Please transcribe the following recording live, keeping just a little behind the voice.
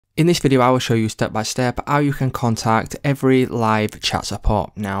In this video, I will show you step by step how you can contact Evri live chat support.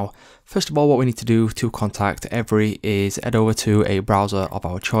 Now, first of all, what we need to do to contact Evri is head over to a browser of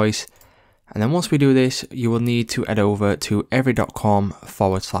our choice. And then once we do this, you will need to head over to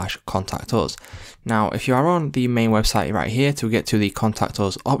evri.com/contact us. Now, if you are on the main website right here, to get to the contact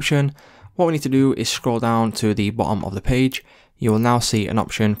us option, what we need to do is scroll down to the bottom of the page. You will now see an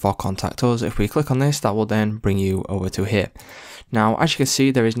option for contact us. If we click on this, that will then bring you over to here. Now, as you can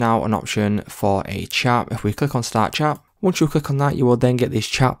see, there is now an option for a chat. If we click on start chat, once you click on that, you will then get this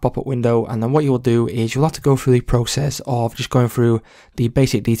chat pop-up window, and then what you will do is you'll have to go through the process of just going through the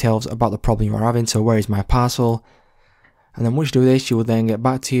basic details about the problem you are having. So where is my parcel? And then once you do this, you will then get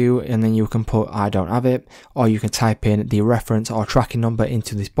back to you, and then you can put I don't have it, or you can type in the reference or tracking number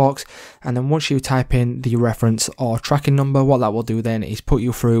into this box. And then once you type in the reference or tracking number, what that will do then is put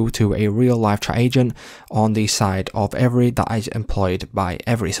you through to a real live chat agent on the side of Evri that is employed by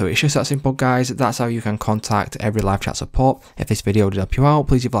Evri. So it's just that simple, guys. That's how you can contact Evri live chat support. If this video did help you out,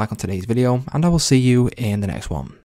 please leave a like on today's video, and I will see you in the next one.